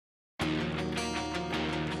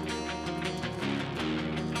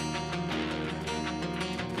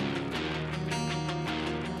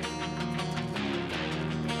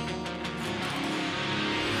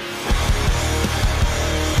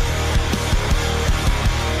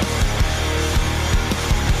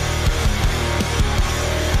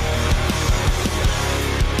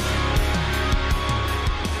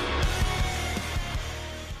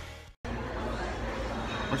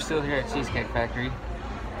here at Cheesecake Factory.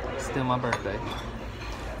 It's still my birthday.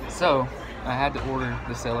 So, I had to order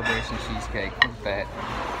the celebration cheesecake. Look at that.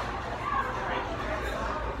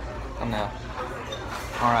 Come now.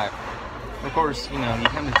 Alright. Of course, you know, you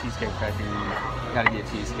come to Cheesecake Factory, you gotta get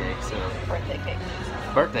cheesecake, so... Birthday cake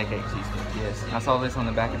cheesecake. Birthday cake cheesecake, yes. I saw this on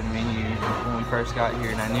the back of the menu when we first got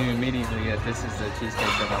here, and I knew immediately that this is the cheesecake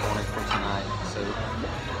that I wanted for tonight. So,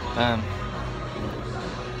 I'm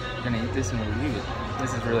gonna eat this and review it.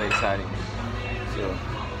 This is really exciting. So,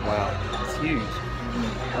 wow, it's huge.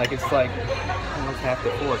 Like, it's like almost half the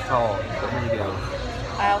floor tall, but here you go.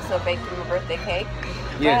 I also baked him a birthday cake.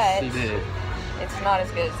 Yes, she did. It's not as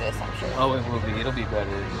good as this, I'm sure. Oh, it will be. It'll be better.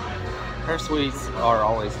 Her sweets are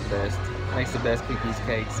always the best. Makes the best cookies,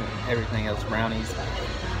 cakes, and everything else, brownies,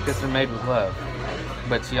 because they're made with love.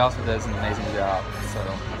 But she also does an amazing job. So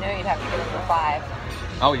I know you'd have to give them a 5.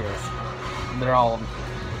 Oh yes, they're all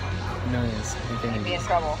millions, infinities. You'd be in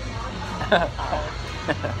trouble.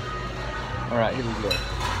 All right, here we go.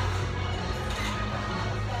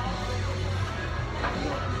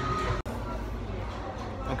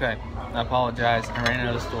 Okay, I apologize. I ran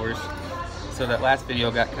out of stores, so that last video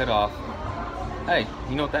got cut off. Hey,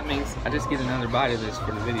 you know what that means? I just get another bite of this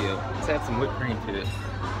for the video. Let's add some whipped cream to it.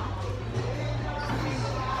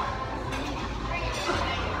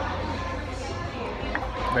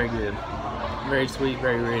 Very good. Very sweet,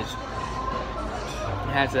 very rich.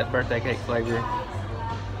 It has that birthday cake flavor.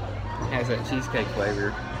 It has that cheesecake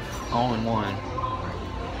flavor all in one.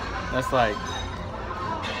 That's like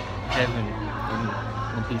heaven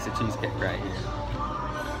in a piece of cheesecake right here.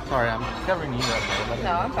 Sorry, I'm covering you up there.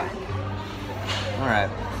 No, I'm fine.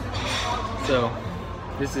 Alright. So,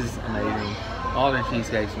 this is amazing. All their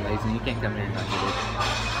cheesecake's amazing. You can't come here and not get it.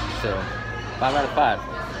 So, 5 out of 5.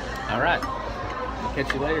 Alright. I'll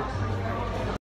catch you later.